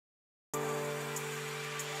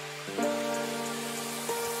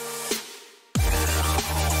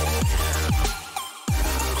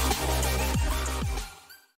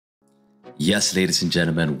Yes, ladies and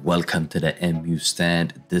gentlemen, welcome to the MU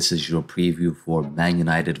stand. This is your preview for Man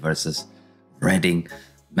United versus Reading.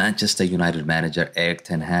 Manchester United manager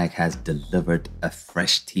Ten Hag has delivered a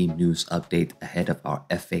fresh team news update ahead of our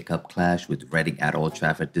FA Cup clash with Reading at Old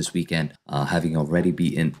Trafford this weekend, having already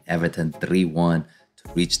beaten Everton 3-1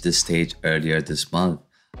 to reach this stage earlier this month.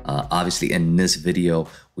 Obviously, in this video,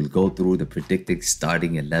 we'll go through the predicted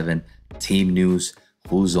starting 11, team news,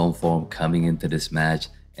 who's on form coming into this match,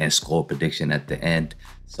 and score prediction at the end.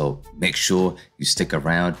 So make sure you stick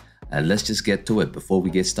around and let's just get to it. Before we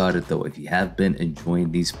get started though, if you have been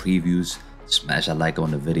enjoying these previews, smash a like on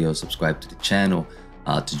the video, subscribe to the channel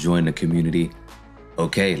to join the community.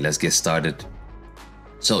 Okay, let's get started.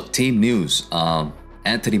 So team news,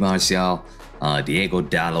 Anthony Martial, Diogo,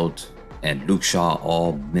 Dalot, and Luke Shaw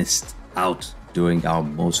all missed out during our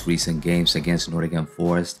most recent games against Nottingham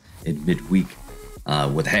Forest in midweek.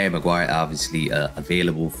 With Harry Maguire obviously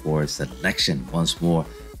available for selection once more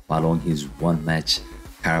following his one-match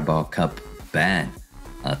Carabao Cup ban.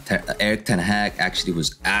 Ten Hag actually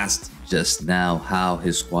was asked just now how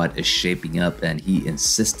his squad is shaping up, and he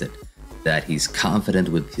insisted that he's confident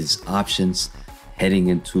with his options heading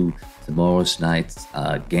into tomorrow's night's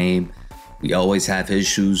game. We always have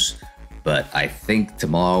issues, but I think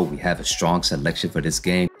tomorrow we have a strong selection for this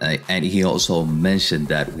game. And he also mentioned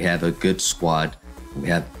that we have a good squad. We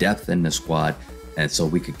have depth in the squad, and so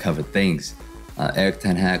we could cover things.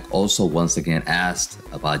 Ten Hag also once again asked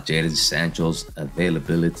about Jadon Sancho's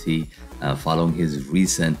availability following his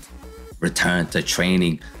recent return to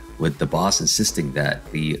training, with the boss insisting that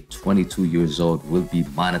the 22 years old will be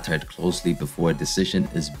monitored closely before a decision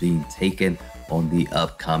is being taken on the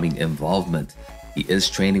upcoming involvement. He is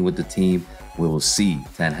training with the team. We will see,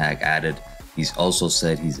 Ten Hag added. He's also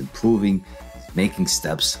said he's improving, he's making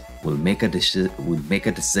steps. We'll make a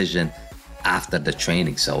decision after the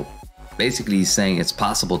training. So basically he's saying it's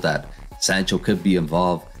possible that Sancho could be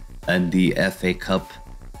involved in the FA Cup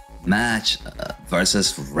match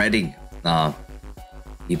versus Reading.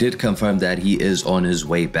 He did confirm that he is on his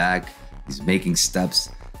way back. He's making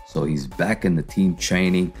steps. So he's back in the team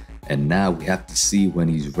training. And now we have to see when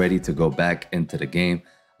he's ready to go back into the game.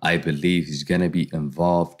 I believe he's going to be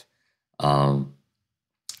involved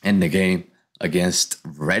in the game against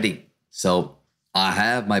Reading. So I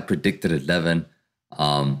have my predicted 11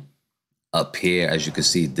 up here. As you can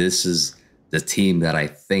see, this is the team that I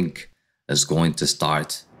think is going to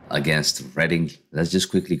start against Reading. Let's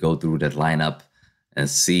just quickly go through the lineup and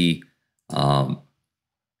see. So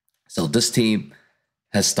this team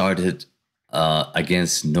has started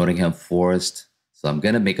against Nottingham Forest. So I'm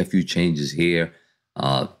going to make a few changes here.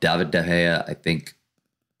 David De Gea, I think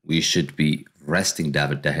we should be resting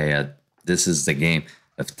David De Gea. This is the game.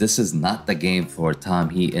 If this is not the game for Tom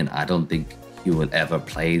Heaton, I don't think he will ever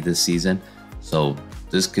play this season. So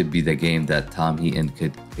this could be the game that Tom Heaton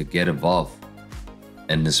could get involved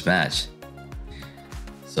in this match.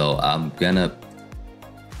 So I'm gonna,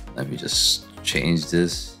 let me just change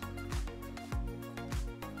this.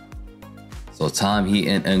 So Tom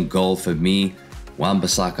Heaton in goal for me.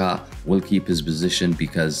 Wan-Bissaka will keep his position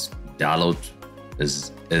because Dalot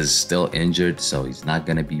is still injured, so he's not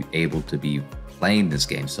going to be able to be playing this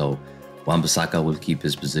game. So Wan-Bissaka will keep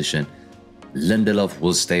his position. Lindelof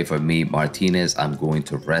will stay for me. Martinez, I'm going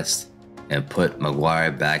to rest and put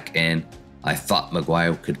Maguire back in. I thought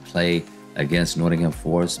Maguire could play against Nottingham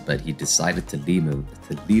Forest, but he decided to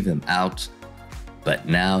leave him out. But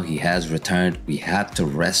now he has returned. We had to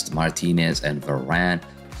rest Martinez and Varane.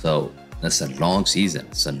 So that's a long season.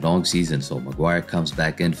 It's a long season. So Maguire comes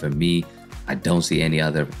back in for me. I don't see any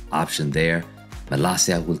other option there.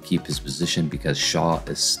 Malacia will keep his position because Shaw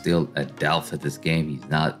is still a doubt for this game. He's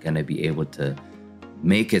not going to be able to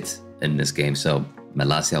make it in this game. So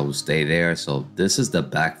Malacia will stay there. So this is the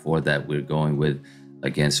back four that we're going with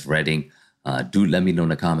against Reading. Do let me know in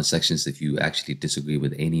the comment sections if you actually disagree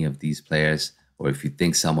with any of these players, or if you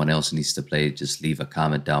think someone else needs to play. Just leave a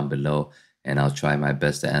comment down below and I'll try my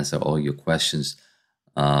best to answer all your questions.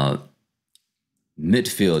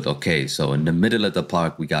 Midfield, okay, so in the middle of the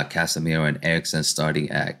park, we got Casemiro and Eriksen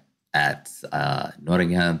starting at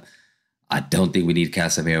Nottingham. I don't think we need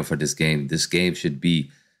Casemiro for this game. This game should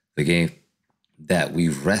be the game that we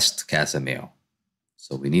rest Casemiro.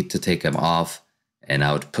 So we need to take him off, and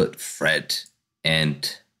I would put Fred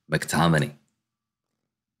and McTominay.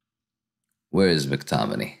 Where is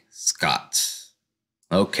McTominay? Scott.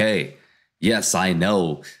 Okay, yes, I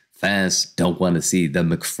know fans don't want to see the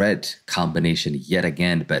McFred combination yet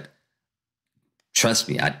again, but trust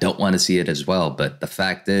me, I don't want to see it as well. But the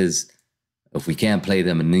fact is, if we can't play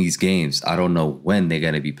them in these games, I don't know when they're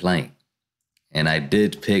going to be playing. And I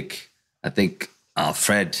did pick I think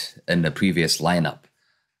Fred in the previous lineup.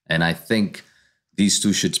 And I think these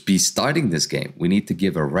two should be starting this game. We need to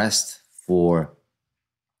give a rest for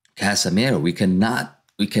Casemiro. We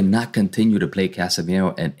cannot continue to play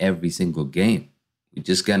Casemiro in every single game. We're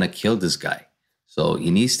just gonna kill this guy. So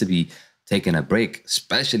he needs to be taking a break,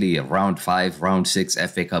 especially a round 5, round 6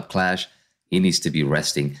 FA Cup clash. He needs to be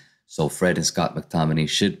resting. So Fred and Scott McTominay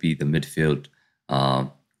should be the midfield,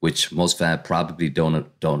 which most fans probably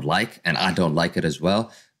don't like, and I don't like it as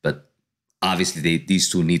well. But obviously these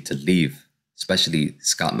two need to leave, especially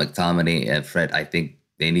Scott McTominay and Fred. I think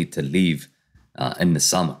they need to leave in the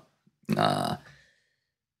summer.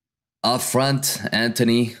 Up front,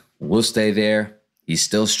 Antony will stay there. He's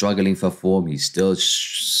still struggling for form. He's still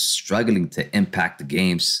struggling to impact the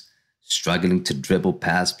games, struggling to dribble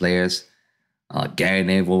past players. Gary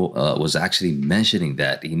Neville was actually mentioning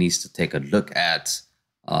that he needs to take a look at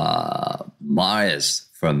Mahrez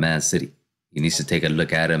from Man City. He needs to take a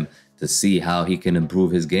look at him to see how he can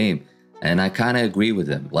improve his game. And I kind of agree with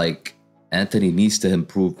him. Like, Antony needs to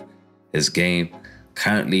improve his game.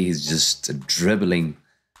 Currently, he's just dribbling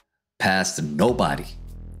past nobody.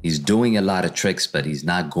 He's doing a lot of tricks, but he's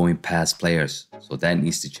not going past players. So that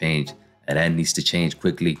needs to change. And that needs to change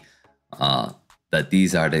quickly. That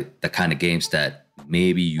these are the kind of games that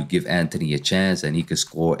maybe you give Antony a chance and he could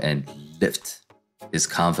score and lift his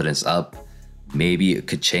confidence up. Maybe it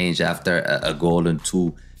could change after a goal and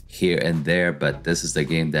 2 here and there, but this is the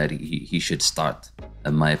game that he should start,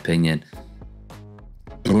 in my opinion.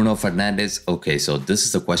 Bruno Fernandes. Okay, so this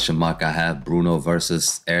is the question mark I have. Bruno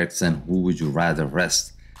versus Eriksen. Who would you rather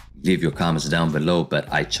rest? Leave your comments down below,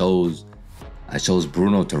 but I chose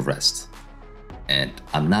Bruno to rest. And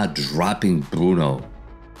I'm not dropping Bruno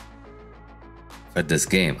for this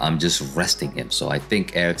game. I'm just resting him. So I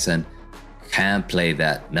think Eriksen can play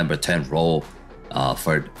that number 10 role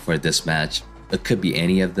for this match. It could be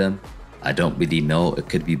any of them. I don't really know. It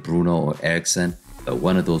could be Bruno or Eriksen. But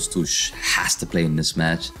one of those two has to play in this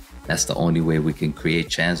match. That's the only way we can create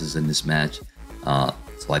chances in this match.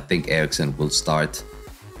 So I think Eriksen will start.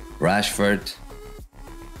 Rashford.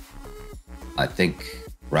 I think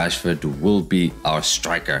Rashford will be our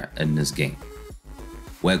striker in this game.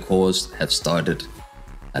 Weghorst have started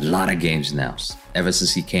a lot of games now. Ever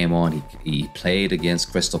since he came on, he played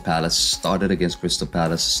against Crystal Palace, started against Crystal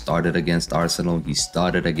Palace, started against Arsenal, he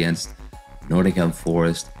started against Nottingham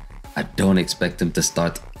Forest. I don't expect him to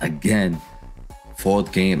start again,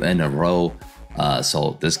 4th game in a row.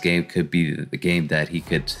 So this game could be the game that he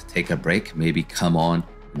could take a break, maybe come on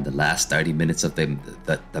in the last 30 minutes of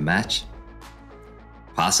the match.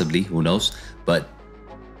 Possibly, who knows? But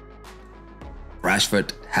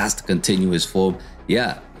Rashford has to continue his form.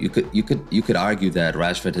 Yeah, you could argue that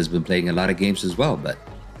Rashford has been playing a lot of games as well, but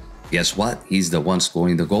guess what? He's the one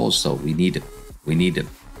scoring the goals, so we need him. We need him.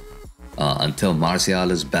 Until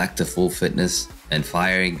Martial is back to full fitness and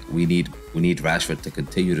firing, we need Rashford to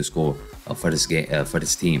continue to score for this game, for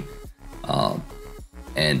this team.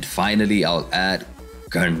 And finally, I'll add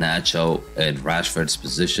Garnacho in Rashford's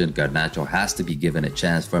position. Garnacho has to be given a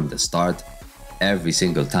chance from the start. Every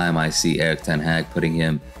single time I see Erik Ten Hag putting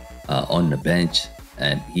him on the bench,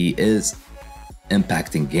 and he is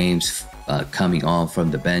impacting games coming on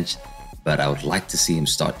from the bench, but I would like to see him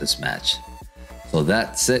start this match. So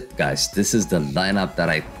that's it, guys. This is the lineup that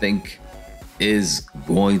I think is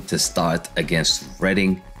going to start against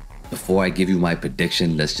Reading. Before I give you my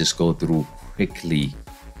prediction, let's just go through quickly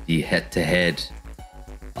the head-to-head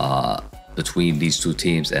between these two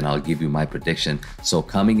teams, and I'll give you my prediction. So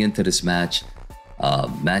coming into this match,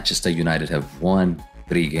 Manchester United have won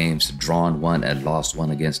 3 games, drawn 1 and lost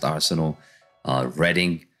 1 against Arsenal.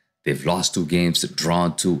 Reading, they've lost 2 games,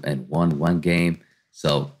 drawn 2 and won 1 game.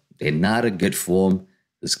 So they're not a good form.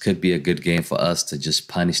 This could be a good game for us to just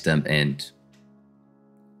punish them and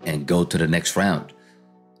go to the next round.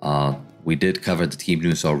 We did cover the team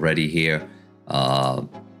news already here.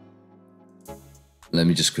 Let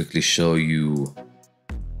me just quickly show you.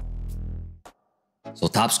 So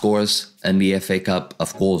top scorers in the FA Cup,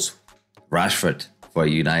 of course, Rashford for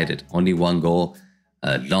United, only 1 goal.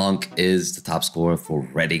 Long is the top scorer for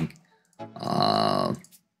Reading.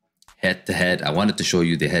 Head-to-head, I wanted to show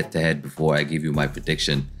you the head-to-head before I give you my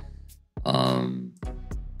prediction. So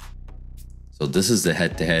this is the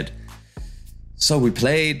head-to-head. So we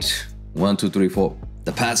played 1, 2, 3, 4.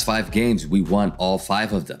 The past 5 games, we won all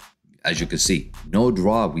 5 of them. As you can see, no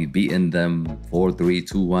draw. We've beaten them 4-3,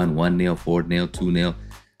 2-1, 1-0, 4-0, 2-0.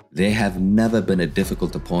 They have never been a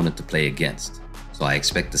difficult opponent to play against. So I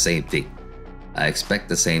expect the same thing. I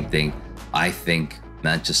think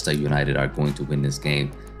Manchester United are going to win this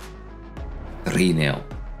game 3-0.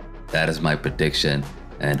 That is my prediction.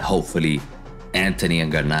 And hopefully Antony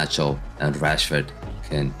and Garnacho and Rashford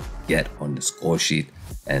can get on the score sheet.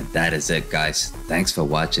 And that is it, guys. Thanks for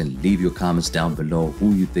watching. Leave your comments down below.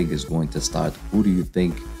 Who you think is going to start? Who do you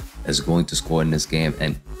think is going to score in this game?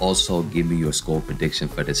 And also give me your score prediction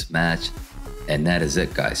for this match. And that is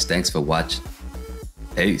it, guys. Thanks for watching.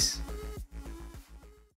 Peace.